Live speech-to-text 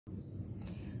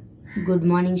Good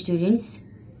morning students.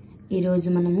 ఈరోజు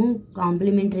మనము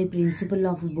complementary principal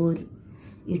of bore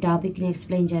ఈ టాపిక్ని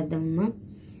ఎక్స్ప్లెయిన్ చేద్దామమ్మా.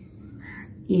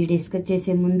 ఈ డిస్కస్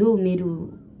చేసే ముందు మీరు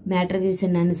మ్యాటర్ వేవ్స్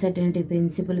అండ్ అన్సర్టనిటీ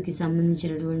ప్రిన్సిపల్కి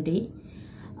సంబంధించినటువంటి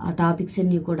ఆ టాపిక్స్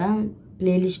అన్నీ కూడా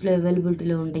ప్లేలిస్ట్లో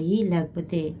అవైలబిలిటీలో ఉంటాయి.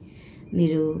 లేకపోతే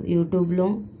మీరు యూట్యూబ్లో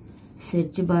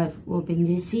సెర్చ్ బార్ ఓపెన్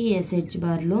చేసి ఆ సెర్చ్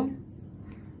బార్లో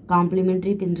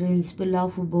complementary principal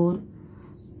of bore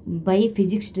by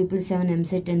physics 777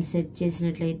 EAMCET అని సెర్చ్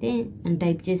చేసినట్లయితే అండ్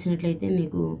టైప్ చేసినట్లయితే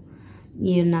మీకు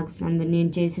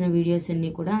నేను చేసిన వీడియోస్ అన్నీ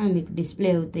కూడా మీకు డిస్ప్లే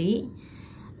అవుతాయి.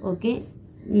 ఓకే,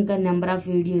 ఇంకా నెంబర్ ఆఫ్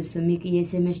వీడియోస్ మీకు ఏ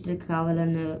సెమిస్టర్కి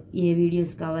కావాలన్నా ఏ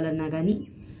వీడియోస్ కావాలన్నా కానీ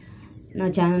నా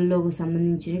ఛానల్లో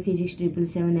సంబంధించిన ఫిజిక్స్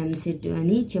 777 ఎంసెట్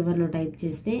అని చివరిలో టైప్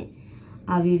చేస్తే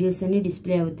ఆ వీడియోస్ అన్నీ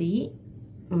డిస్ప్లే అవుతాయి.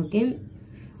 ఓకే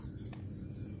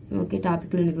ఓకే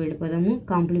టాపిక్లోకి వెళ్ళిపోదాము.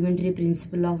 Complementary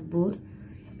principal of bore.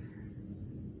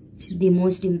 The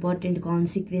most important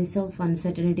consequence of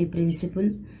uncertainty principle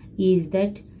is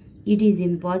that it is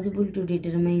impossible to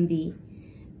determine the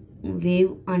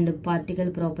wave and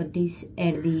particle properties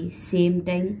at the same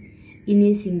time in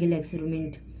a single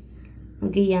experiment.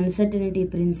 Okay, uncertainty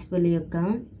principle యొక్క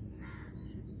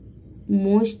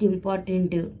most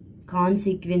important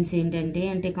consequence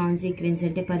ఏంటంటే consequence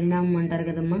అంటే పరిణామం అంటారు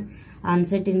కదమ్మా.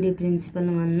 Uncertainty principle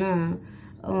వలన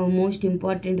most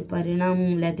important పరిణామం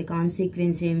లేకపోతే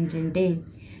consequence ఏమిటంటే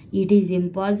it is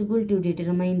impossible to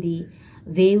determine the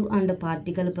wave and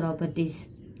particle properties.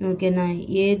 ఓకేనా,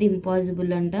 ఏది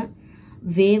ఇంపాసిబుల్ అంట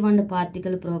వేవ్ అండ్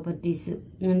పార్టికల్ ప్రాపర్టీస్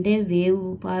అంటే వేవ్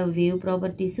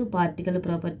ప్రాపర్టీస్ పార్టికల్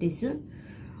ప్రాపర్టీస్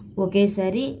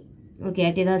ఒకేసారి okay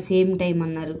at the same time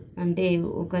అన్నారు. అంటే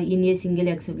ఒక ఇన్ ఏ సింగిల్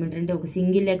ఎక్స్పెరిమెంట్ అంటే ఒక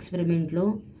సింగిల్ ఎక్స్పెరిమెంట్లో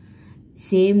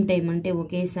సేమ్ టైం అంటే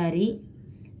ఒకేసారి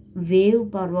వేవ్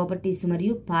ప్రాపర్టీస్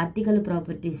మరియు పార్టికల్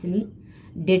ప్రాపర్టీస్ని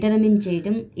డిటర్మిన్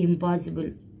చేయటం ఇంపాసిబుల్.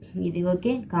 ఇది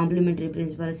ఓకే కాంప్లిమెంటరీ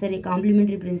ప్రిన్సిపల్. సరే,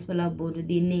 కాంప్లిమెంటరీ ప్రిన్సిపల్ ఆఫ్ బోర్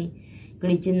దీన్ని ఇక్కడ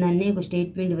ఇచ్చిన దాన్ని ఒక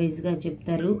స్టేట్మెంట్ వైజ్గా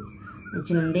చెప్తారు.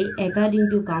 చూడండి, according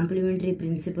to complementary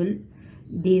principal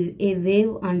A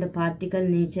wave and particle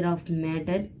nature of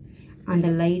matter and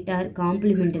light are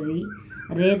complementary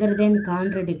rather than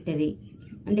contradictory.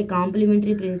 అంటే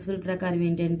కాంప్లిమెంటరీ ప్రిన్సిపల్ ప్రకారం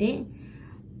ఏంటంటే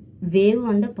wave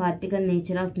and particle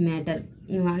nature of matter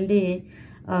అంటే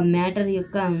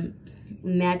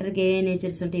మ్యాటర్కి ఏ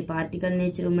నేచర్స్ ఉంటాయి, పార్టికల్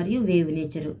నేచరు మరియు వేవ్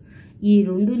నేచరు. ఈ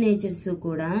రెండు nature's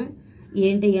కూడా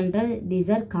ఏంటి అంటే దీస్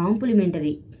ఆర్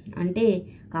కాంప్లిమెంటరీ. అంటే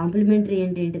కాంప్లిమెంటరీ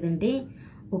ఏంటంటే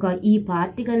ఈ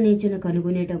పార్టికల్ నేచర్ను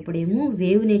కనుగొనేటప్పుడేమో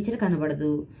వేవ్ నేచర్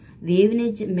కనబడదు, వేవ్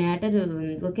నేచర్ మ్యాటర్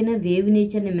ఓకేనా వేవ్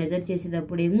నేచర్ని మెజర్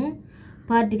చేసేటప్పుడేమో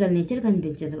పార్టికల్ నేచర్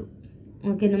కనిపించదు.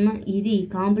 ఓకేనమ్మా, ఇది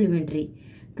కాంప్లిమెంటరీ.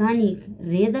 కానీ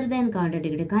రేదర్ దాన్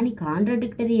కాంట్రడిక్టరీ, కానీ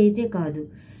కాంట్రడిక్టరీ అయితే కాదు.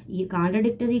 ఈ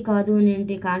కాంట్రడిక్టరీ కాదు అని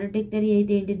అంటే కాంట్రడిక్టరీ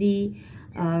అయితే ఏంటిది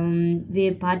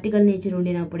పార్టికల్ నేచర్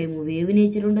ఉండినప్పుడేమో వేవ్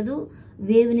నేచర్ ఉండదు,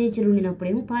 వేవ్ నేచర్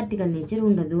ఉండినప్పుడేమో పార్టికల్ నేచర్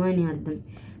ఉండదు అని అర్థం.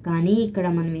 కానీ ఇక్కడ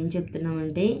మనం ఏం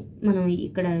చెప్తున్నామంటే మనం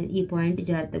ఇక్కడ ఈ పాయింట్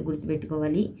జాగ్రత్తగా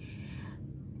గుర్తుపెట్టుకోవాలి.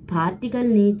 పార్టికల్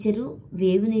నేచరు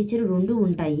వేవ్ నేచరు రెండు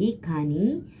ఉంటాయి. కానీ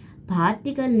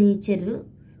పార్టికల్ నేచర్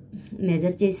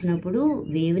మెజర్ చేసినప్పుడు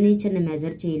వేవ్ నేచర్ని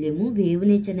మెజర్ చేయలేము, వేవ్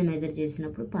నేచర్ని మెజర్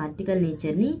చేసినప్పుడు పార్టికల్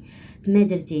నేచర్ని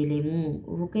మెజర్ చేయలేము.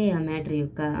 ఓకే, ఆ మ్యాటర్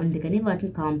యొక్క అందుకని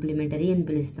వాటిని కాంప్లిమెంటరీ అని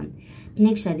పిలుస్తాం.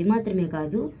 నెక్స్ట్ అది మాత్రమే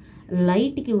కాదు,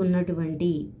 లైట్కి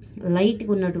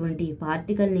ఉన్నటువంటి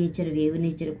పార్టికల్ నేచర్ వేవ్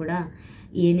నేచర్ కూడా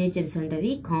ఏ నేచర్స్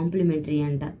అంటవి కాంప్లిమెంటరీ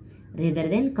అంట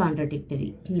రేదర్ దెన్ కాంట్రడిక్టరీ.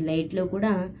 ఈ లైట్లో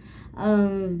కూడా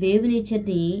వేవ్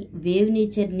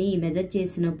నేచర్ని మెజర్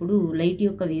చేసినప్పుడు లైట్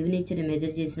యొక్క వేవ్ నేచర్ని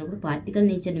మెజర్ చేసినప్పుడు పార్టికల్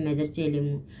నేచర్ని మెజర్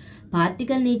చేయలేము,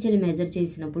 పార్టికల్ నేచర్ని మెజర్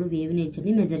చేసినప్పుడు వేవ్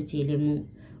నేచర్ని మెజర్ చేయలేము.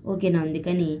 ఓకేనా,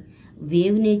 అందుకని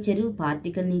వేవ్ నేచరు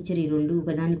పార్టికల్ నేచర్ ఈ రెండు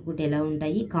ఒకదానికొకటి ఎలా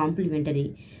ఉంటాయి కాంప్లిమెంటరీ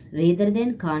రేదర్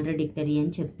దెన్ కాంట్రడిక్టరీ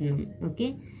అని చెప్తున్నాం. Okay,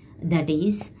 that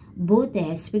is both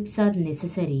aspects are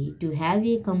necessary to have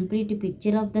a complete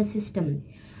picture of the system.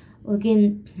 Okay,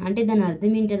 అంటే దాని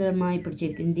అర్థం ఏంటదమ్మా ఇప్పుడు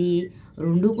చెప్పింది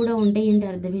రెండు కూడా ఉంటాయి అంటే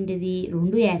అర్థం ఏంటిది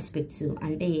రెండు ఆస్పెక్ట్స్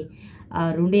అంటే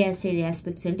రెండు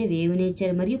ఆస్పెక్ట్స్ అంటే వేవ్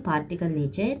నేచర్ మరియు particle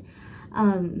nature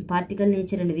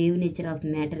and wave nature of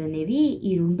matter అనేవి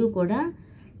ఈ రెండు కూడా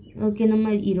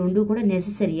ఓకేనమ్మా ఈ రెండు కూడా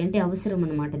నెససరీ అంటే అవసరం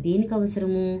అనమాట. దేనికి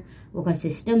అవసరము ఒక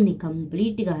సిస్టమ్ని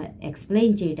కంప్లీట్గా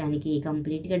ఎక్స్ప్లెయిన్ చేయడానికి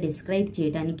కంప్లీట్గా డిస్క్రైబ్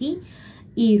చేయడానికి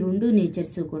ఈ రెండు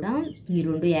నేచర్స్ కూడా ఈ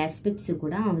రెండు ఆస్పెక్ట్స్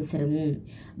కూడా అవసరము.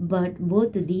 But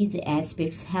both these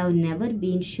aspects have never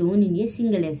been shown in a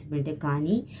single experiment.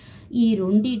 కానీ ఈ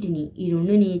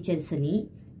రెండు నేచర్స్ని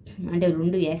అంటే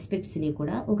రెండు ఆస్పెక్ట్స్ని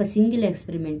కూడా ఒక సింగిల్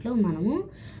ఎక్స్పెరిమెంట్లో మనము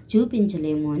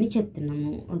చూపించలేము అని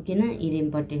చెప్తున్నాము. ఓకేనా, ఇది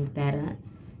ఇంపార్టెంట్ పారా,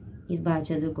 ఇది బాగా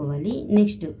చదువుకోవాలి.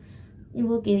 నెక్స్ట్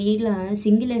ఓకే, ఇలా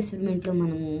సింగిల్ ఎక్స్పెరిమెంట్లో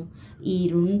మనము ఈ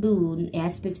 2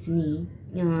 ఆస్పెక్ట్స్ని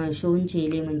షోన్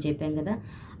చేయలేమని చెప్పాం కదా,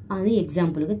 అది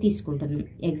ఎగ్జాంపుల్గా తీసుకుంటున్నాం.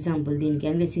 ఎగ్జాంపుల్ దీనికి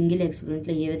అంటే సింగిల్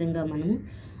ఎక్స్పెరిమెంట్లో ఏ విధంగా మనము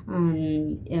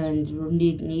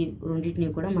రెండింటిని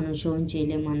కూడా మనం షోన్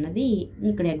చేయలేము అన్నది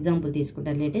ఇక్కడ ఎగ్జాంపుల్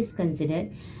తీసుకుంటారు. Latest consider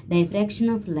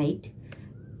diffraction of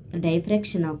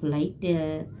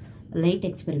light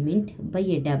experiment by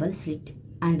A double slit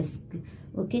and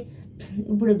okay.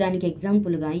 ఇప్పుడు దానికి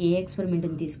ఎగ్జాంపుల్గా ఏ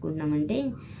ఎక్స్పెరిమెంట్ని తీసుకుంటున్నామంటే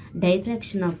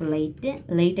diffraction of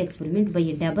light experiment by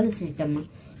A double slit అమ్మ.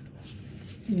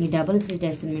 ఈ డబల్ స్లిట్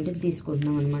ఎక్స్పెరిమెంట్ని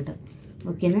తీసుకుంటున్నాం అనమాట.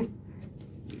 ఓకేనా,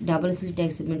 డబల్ స్లిట్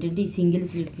ఎక్స్పెరిమెంట్ అంటే ఈ సింగిల్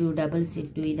స్లిట్, డబల్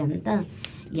స్లిట్ ఇదంతా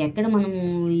ఎక్కడ మనము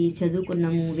ఈ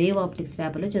చదువుకున్నాము, వేవ్ ఆప్టిక్స్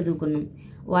పేపర్లో చదువుకున్నాం.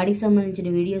 వాటికి సంబంధించిన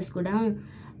వీడియోస్ కూడా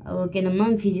ఓకేనమ్మా,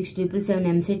 ఫిజిక్స్ 777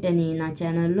 ఎంసెట్ అని నా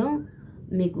ఛానల్లో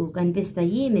మీకు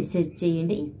కనిపిస్తాయి, మీరు సెర్చ్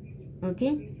చేయండి. ఓకే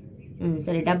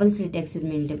సరే, డబల్ స్లిట్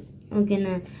ఎక్స్పెరిమెంట్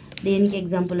ఓకేనా. దేనికి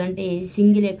ఎగ్జాంపుల్ అంటే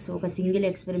ఒక సింగిల్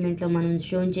ఎక్స్పెరిమెంట్లో మనం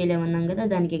షోన్ చేయలేమన్నాం కదా,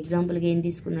 దానికి ఎగ్జాంపుల్గా ఏం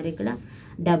తీసుకున్నారు ఇక్కడ,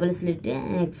 డబల్ స్లిట్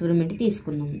ఎక్స్పెరిమెంట్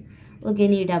తీసుకున్నాము. ఓకే,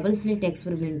 ఈ డబల్ స్లిట్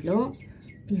ఎక్స్పెరిమెంట్లో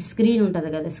స్క్రీన్ ఉంటుంది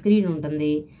కదా, స్క్రీన్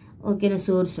ఉంటుంది ఓకేనా,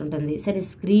 సోర్స్ ఉంటుంది. సరే,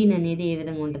 స్క్రీన్ అనేది ఏ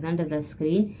విధంగా ఉంటుంది అంటే the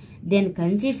screen then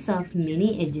consists of many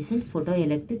adjacent photo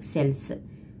electric cells.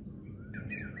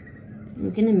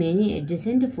 ఓకేనా, many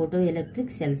adjacent photo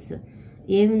electric cells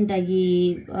ఏముంటాయి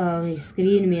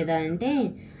స్క్రీన్ మీద అంటే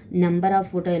number of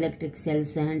photo electric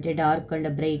cells అంటే డార్క్ అండ్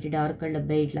బ్రైట్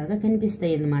లాగా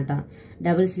కనిపిస్తాయి అన్నమాట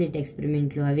డబుల్ స్లిట్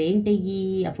ఎక్స్పెరిమెంట్లో. అవేంటయ్యి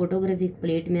ఆ ఫోటోగ్రఫిక్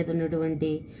ప్లేట్ మీద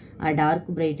ఉన్నటువంటి ఆ డార్క్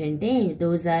బ్రైట్ అంటే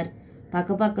దోస్ ఆర్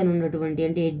పక్కపక్కన ఉన్నటువంటి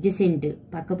అంటే అడ్జసెంట్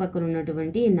పక్కపక్కన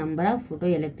ఉన్నటువంటి number of photo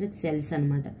electric cells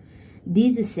అనమాట.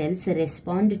 These cells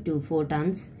respond to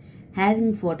photons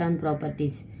having photon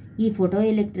properties. ఈ ఫోటో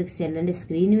ఎలక్ట్రిక్ సెల్ అంటే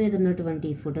స్క్రీన్ మీద ఉన్నటువంటి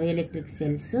ఫోటో ఎలక్ట్రిక్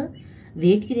సెల్స్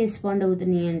వేటికి రెస్పాండ్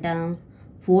అవుతున్నాయి అంట,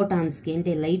 ఫోటాన్స్కి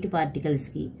అంటే లైట్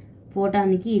పార్టికల్స్కి,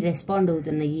 ఫోటాన్కి రెస్పాండ్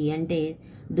అవుతున్నాయి. అంటే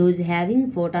దోజ్ హ్యావింగ్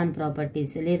ఫోటాన్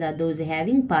ప్రాపర్టీస్ లేదా దోజ్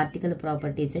హ్యావింగ్ పార్టికల్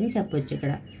ప్రాపర్టీస్ అని చెప్పొచ్చు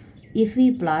ఇక్కడ. If we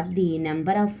plot the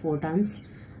number of photons,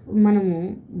 మనము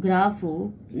graph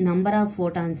number of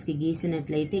ఫోటాన్స్కి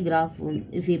గీసినట్లయితే graph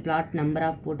if we plot number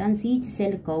of photons each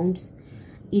cell counts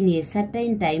in a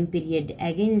certain time period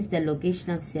against the location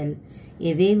of cell,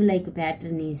 a wave-like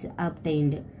pattern is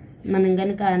obtained. మనం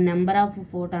కనుక number of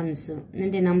photons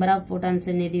అంటే number of photons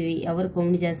అనేది ఎవరు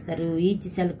count చేస్తారు, each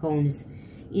cell counts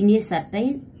in a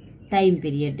certain time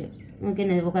period.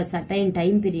 ఓకేనా, ఒక certain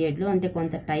time పీరియడ్లో అంటే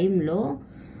కొంత టైంలో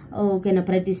ఓకేనా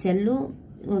ప్రతి సెల్లు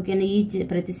ఓకేనా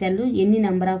ప్రతి సెల్లు ఎన్ని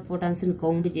నెంబర్ ఆఫ్ ఫోటాన్స్ని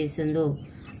కౌంట్ చేసిందో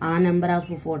ఆ నెంబర్ ఆఫ్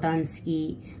ఫోటాన్స్కి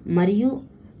మరియు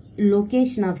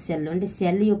లొకేషన్ ఆఫ్ సెల్ అంటే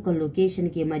సెల్ యొక్క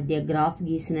లొకేషన్కి మధ్య గ్రాఫ్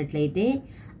గీసినట్లయితే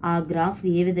ఆ గ్రాఫ్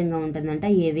ఏ విధంగా ఉంటుందంట,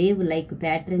 ఏ wave like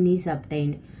pattern is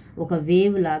obtained. ఒక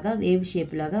వేవ్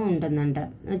షేప్ లాగా ఉంటుందంట.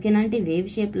 ఓకేనా, అంటే వేవ్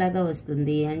షేప్ లాగా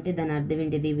వస్తుంది అంటే దాని అర్థం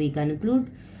ఏంటిది, we conclude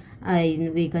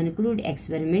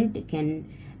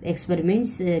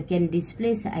experiments can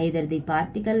displace either the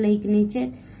particle like nature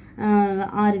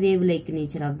or wave like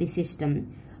nature of the system.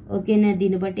 ఓకేనా,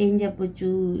 దీన్ని బట్టి ఏం చెప్పొచ్చు,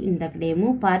 ఇంతకడేమో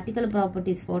పార్టికల్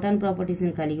ప్రాపర్టీస్ ఫోటాన్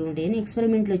ప్రాపర్టీస్ని కలిగి ఉంటాయని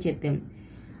ఎక్స్పెరిమెంట్లో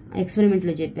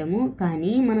చెప్పాము.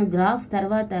 కానీ మనం గ్రాఫ్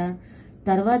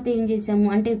తర్వాత ఏం చేసాము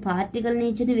అంటే పార్టికల్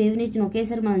నేచర్ని వేవ్ నేచర్ని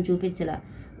ఒకేసారి మనం చూపించాల.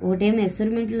 ఒకటేమో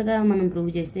ఎక్స్పెరిమెంటల్గా మనం ప్రూవ్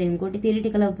చేస్తే ఇంకోటి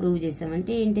థియరిటికల్గా ప్రూవ్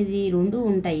చేసామంటే ఏంటిది, రెండు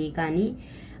ఉంటాయి. కానీ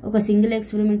ఒక సింగిల్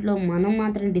ఎక్స్పెరిమెంట్లో మనం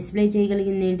మాత్రం డిస్ప్లే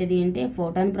చేయగలిగింది ఏంటిది అంటే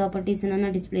ఫోటాన్ ప్రాపర్టీస్నన్నా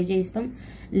డిస్ప్లే చేస్తాం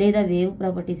లేదా వేవ్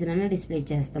ప్రాపర్టీస్నన్నా డిస్ప్లే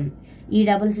చేస్తాం. ఈ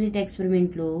డబుల్ స్లిట్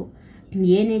ఎక్స్పెరిమెంట్లో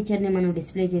ఏ నేచర్ని మనం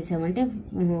డిస్ప్లే చేసామంటే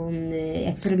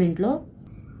ఎక్స్పెరిమెంట్లో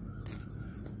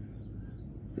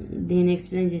దేన్ని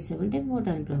ఎక్స్ప్లెయిన్ చేసామంటే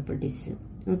photon properties.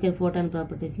 Okay, photon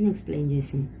ప్రాపర్టీస్ని explain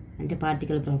చేసాం అంటే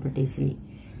పార్టికల్ ప్రాపర్టీస్ని.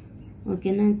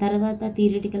 ఓకేనా, తర్వాత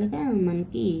థియరిటికల్గా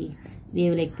మనకి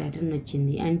వేవ్ లైక్ ప్యాటర్న్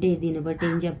వచ్చింది. అంటే దీన్ని బట్టి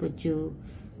ఏం చెప్పొచ్చు,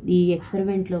 ఈ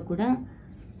ఎక్స్పెరిమెంట్లో కూడా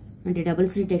అంటే డబుల్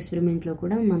స్లిట్ ఎక్స్పెరిమెంట్లో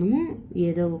కూడా మనము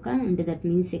ఏదో ఒక అంటే దట్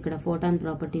మీన్స్ ఇక్కడ ఫోటాన్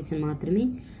ప్రాపర్టీస్ మాత్రమే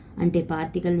అంటే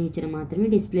పార్టికల్ నేచర్ మాత్రమే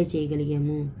display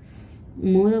చేయగలిగాము.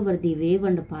 Moreover the wave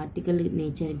and particle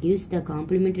nature gives the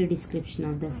complementary description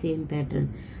of the same pattern.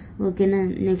 ఓకేనా,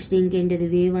 నెక్స్ట్ ఇంకేంటిది,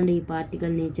 వేవ్ అండ్ ఈ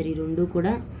పార్టికల్ నేచర్ ఈ రెండు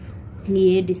కూడా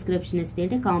ఏ డిస్క్రిప్షన్ ఇస్తే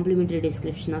అంటే complementary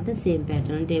description of the same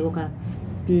pattern అంటే ఒక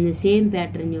సేమ్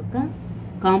ప్యాటర్న్ యొక్క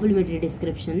కాంప్లిమెంటరీ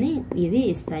డిస్క్రిప్షన్ని ఇవి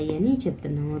ఇస్తాయి అని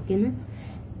చెప్తున్నాం. ఓకేనా,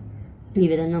 ఈ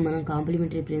విధంగా మనం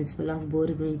కాంప్లిమెంటరీ ప్రిన్సిపల్ ఆఫ్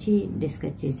బోర్ గురించి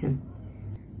డిస్కస్ చేసాం.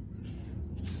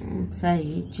 ఒకసారి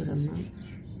చూడమ్మా,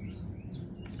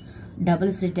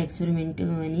 డబుల్ స్లిట్ ఎక్స్పెరిమెంట్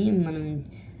అని మనం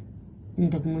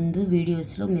ఇంతకుముందు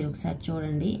వీడియోస్లో మీరు ఒకసారి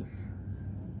చూడండి.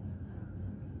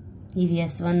 ఇది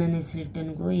S1 అనే స్లిట్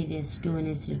అనుకో, ఇది S2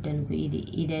 అనే స్లిట్ అనుకో,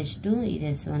 ఇది S2, ఇది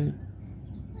S1,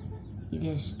 ఇది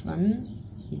S1,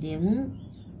 ఇదేమో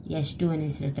S2 అనే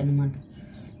స్లిట్ అనమాట.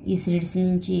 ఈ స్లిట్స్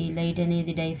నుంచి లైట్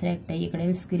అనేది డైఫ్రాక్ట్ అయ్యి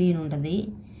ఇక్కడేమో స్క్రీన్ ఉంటుంది.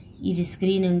 ఇది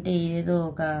స్క్రీన్ అంటే ఏదో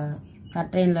ఒక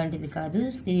కర్టైన్ లాంటిది కాదు,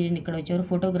 స్క్రీన్ ఇక్కడ వచ్చేవారు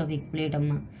ఫోటోగ్రఫిక్ ప్లేట్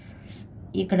అమ్మ.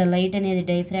 ఇక్కడ లైట్ అనేది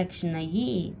డైఫ్రాక్షన్ అయ్యి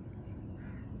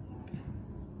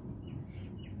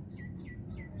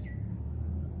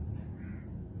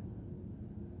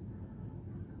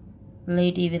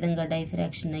లైట్ ఈ విధంగా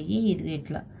డైఫ్రాక్షన్ అయ్యి ఇది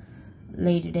ఇట్లా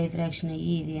లైట్ డైఫ్రాక్షన్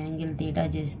అయ్యి ఇది యాంగిల్ తీటా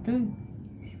చేస్తూ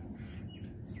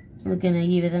ఓకేనా,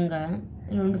 ఈ విధంగా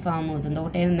రెండు ఫామ్ అవుతుంది.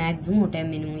 ఒకటేమో మ్యాక్సిమం, ఒకటేమో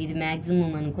మినిమం. ఇది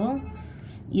మ్యాక్సిమం అనుకో,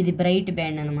 ఇది బ్రైట్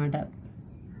బ్యాండ్ అనమాట,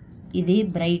 ఇది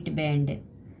బ్రైట్ బ్యాండ్.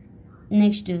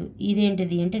 నెక్స్ట్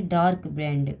ఇదేంటిది అంటే డార్క్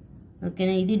బ్యాండ్.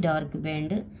 ఓకేనా, ఇది డార్క్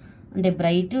బ్యాండ్ అంటే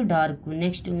బ్రైట్ డార్క్.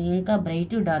 నెక్స్ట్ ఇంకా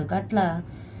బ్రైట్ డార్క్. అట్లా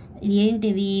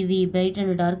ఏంటివి ఇవి bright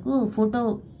and dark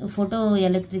photo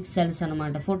electric cells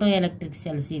అనమాట. ఫోటో ఎలక్ట్రిక్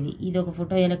సెల్స్ ఇది ఒక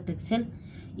ఫోటో ఎలక్ట్రిక్ సెల్,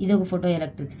 ఇది ఒక ఫోటో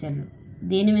ఎలక్ట్రిక్ సెల్.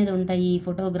 దేని మీద ఉంటాయి? ఈ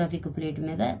ఫోటోగ్రాఫిక్ ప్లేట్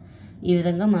మీద ఈ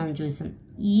విధంగా మనం చూసాం.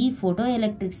 ఈ ఫోటో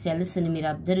ఎలక్ట్రిక్ సెల్స్ని మీరు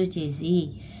అబ్జర్వ్ చేసి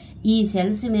ఈ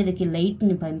సెల్స్ మీదకి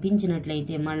లైట్ని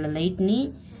పంపించినట్లయితే, మళ్ళీ లైట్ని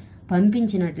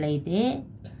పంపించినట్లయితే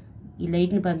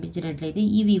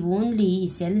ఇవి ఓన్లీ ఈ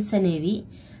సెల్స్ అనేవి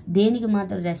దేనికి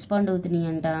మాత్రం రెస్పాండ్ అవుతున్నాయి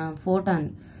అంట? ఫోటాన్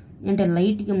అంటే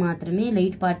లైట్కి మాత్రమే,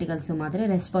 లైట్ పార్టికల్స్ మాత్రమే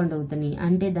రెస్పాండ్ అవుతున్నాయి.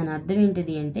 అంటే దాని అర్థం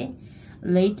ఏంటిది అంటే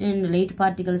లైట్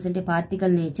పార్టికల్స్ అంటే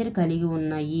పార్టికల్ నేచర్ కలిగి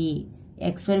ఉన్నాయి.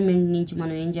 ఎక్స్పెరిమెంట్ నుంచి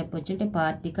మనం ఏం చెప్పొచ్చు అంటే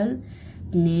పార్టికల్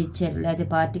నేచర్ లేకపోతే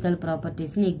పార్టికల్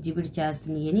ప్రాపర్టీస్ని ఎగ్జిబిట్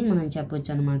చేస్తున్నాయి అని మనం చెప్పొచ్చు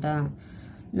అనమాట.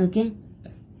 ఓకే,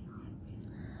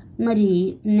 మరి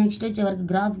నెక్స్ట్ వచ్చేవరకు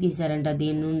గ్రాఫ్ గీసారంట.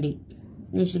 దీని నుండి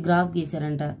నెక్స్ట్ గ్రాఫ్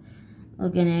గీసారంట.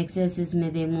 ఓకేనా, ఎక్స్-యాక్సిస్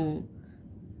మీద ఏమో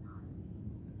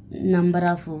నంబర్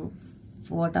ఆఫ్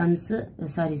ఫోటాన్స్,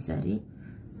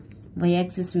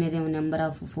 y-యాక్సిస్ మీద ఏమో నెంబర్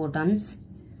ఆఫ్ ఫోటాన్స్.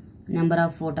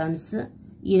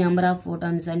 ఈ నెంబర్ ఆఫ్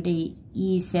ఫోటాన్స్ అంటే ఈ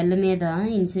సెల్ మీద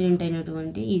ఇన్సిడెంట్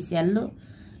అయినటువంటి ఈ సెల్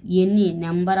ఎన్ని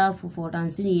నెంబర్ ఆఫ్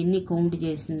ఫోటాన్స్ని ఎన్ని కౌంట్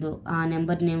చేసిందో ఆ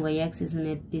నెంబర్ని y-యాక్సిస్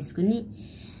మీద తీసుకుని,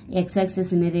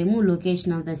 x-యాక్సిస్ మీద ఏమో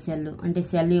లొకేషన్ ఆఫ్ ద సెల్ అంటే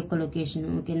సెల్ యొక్క లొకేషన్.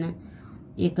 ఓకేనా,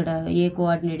 ఇక్కడ ఏ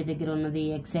కోఆర్డినేట్ దగ్గర ఉన్నది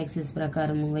x-యాక్సిస్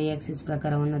ప్రకారం, y-యాక్సిస్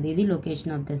ప్రకారం ఉన్నది, ఇది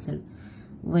లొకేషన్ ఆఫ్ ద సెల్.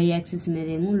 y-యాక్సిస్ మీద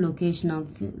ఏమో లొకేషన్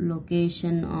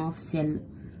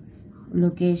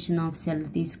ఆఫ్ సెల్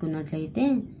తీసుకున్నట్లయితే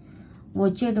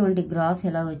వచ్చేటువంటి గ్రాఫ్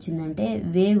ఎలా వచ్చిందంటే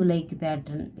వేవ్ లైక్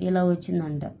ప్యాటర్న్ ఇలా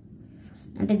వచ్చిందంట.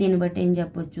 అంటే దీన్ని బట్టి ఏం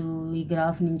చెప్పొచ్చు? ఈ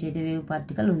గ్రాఫ్ నుంచి అయితే వేవ్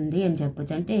పార్టికల్ ఉంది అని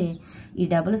చెప్పొచ్చు. అంటే ఈ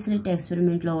డబుల్ స్లిట్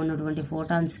ఎక్స్పెరిమెంట్లో ఉన్నటువంటి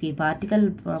ఫోటాన్స్కి పార్టికల్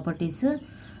ప్రాపర్టీస్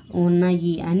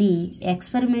ఉన్నాయి అని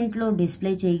ఎక్స్పెరిమెంట్లో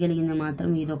డిస్ప్లే చేయగలిగింది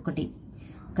మాత్రం ఇదొక్కటి.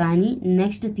 కానీ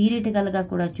నెక్స్ట్ థియరిటికల్గా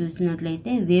కూడా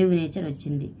చూసినట్లయితే వేవ్ నేచర్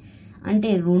వచ్చింది. అంటే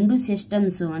రెండు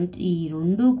సిస్టమ్స్ అంటే ఈ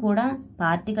రెండు కూడా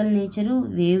పార్టికల్ నేచరు,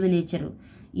 వేవ్ నేచరు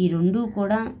ఈ రెండు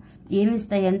కూడా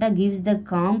ఏమిస్తాయంట? Gives the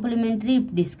complementary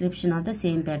description of the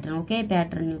same pattern. Okay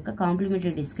pattern యొక్క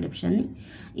కాంప్లిమెంటరీ డిస్క్రిప్షన్ని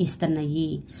ఇస్తున్నాయి.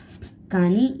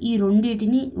 కానీ ఈ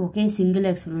రెండింటిని ఒకే సింగిల్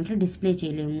ఎక్స్పెరిమెంట్లో డిస్ప్లే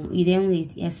చేయలేము. ఇదేమో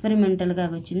ఎక్స్పెరిమెంటల్గా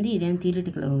వచ్చింది, ఇదేమో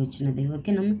థియరిటికల్గా వచ్చినది.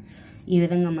 ఓకేనమ్మా, ఈ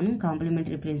విధంగా మనం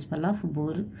కాంప్లిమెంటరీ ప్రిన్సిపల్ ఆఫ్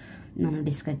బోర్ మనం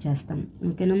డిస్కస్ చేస్తాం.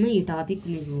 ఓకేనమ్మా, ఈ టాపిక్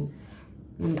మీకు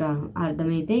ఇంకా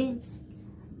అర్థమైతే,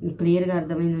 మీకు క్లియర్గా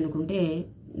అర్థమైంది అనుకుంటే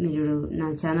మీరు నా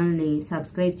ఛానల్ని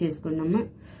సబ్స్క్రైబ్ చేసుకోండమ్మా.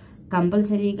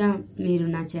 కంపల్సరీగా మీరు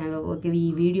నా ఛానల్ ఈ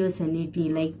వీడియోస్ అన్నిటిని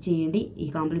లైక్ చేయండి, ఈ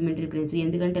కాంప్లిమెంటరీ ప్రిన్సిపల్.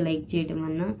 ఎందుకంటే లైక్ చేయడం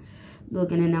వలన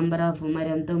ఓకేనా నెంబర్ ఆఫ్ మరి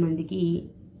ఎంతోమందికి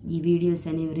ఈ వీడియోస్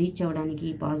అనేవి రీచ్ అవ్వడానికి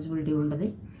పాసిబిలిటీ ఉంటుంది.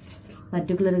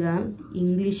 పర్టికులర్గా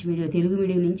ఇంగ్లీష్ మీడియం, తెలుగు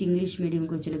మీడియం నుంచి ఇంగ్లీష్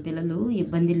మీడియంకి వచ్చిన పిల్లలు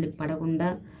ఇబ్బందులు పడకుండా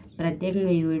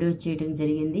ప్రత్యేకంగా ఈ వీడియోస్ చేయడం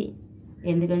జరిగింది.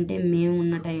 ఎందుకంటే మేము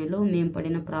ఉన్న టైంలో మేము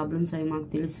పడిన ప్రాబ్లమ్స్ అవి మాకు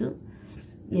తెలుసు.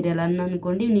 మీరు ఎలా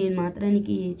అనుకోండి, నేను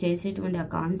మాత్రానికి చేసేటువంటి ఆ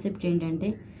కాన్సెప్ట్ ఏంటంటే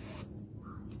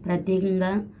ప్రత్యేకంగా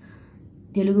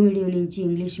తెలుగు మీడియం నుంచి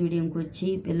ఇంగ్లీష్ మీడియంకి వచ్చి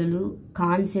పిల్లలు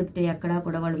కాన్సెప్ట్ ఎక్కడా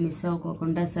కూడా వాళ్ళు మిస్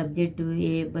అవ్వకుండా సబ్జెక్టు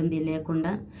ఏ ఇబ్బంది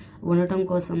లేకుండా ఉండటం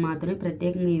కోసం మాత్రమే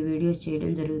ప్రత్యేకంగా ఈ వీడియోస్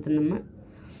చేయడం జరుగుతుందమ్మా.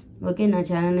 ఓకే, నా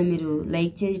ఛానల్ని మీరు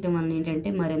లైక్ చేయడం వల్ల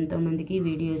ఏంటంటే మరెంతోమందికి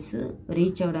వీడియోస్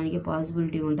రీచ్ అవ్వడానికి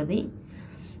పాసిబిలిటీ ఉంటుంది.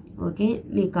 ఓకే,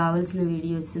 మీకు కావాల్సిన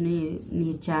వీడియోస్ని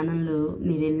మీ ఛానల్లో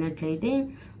మీరు వెళ్ళినట్లయితే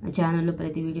ఆ ఛానల్లో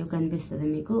ప్రతి వీడియో కనిపిస్తుంది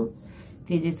మీకు.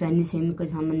 ఫిజిక్స్ అన్ని సెమ్కి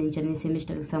సంబంధించిన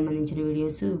సెమిస్టర్కి సంబంధించిన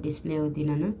వీడియోస్ డిస్ప్లే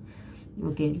అవుతున్నాను.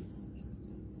 Okay,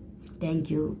 thank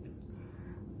you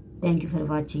for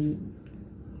watching.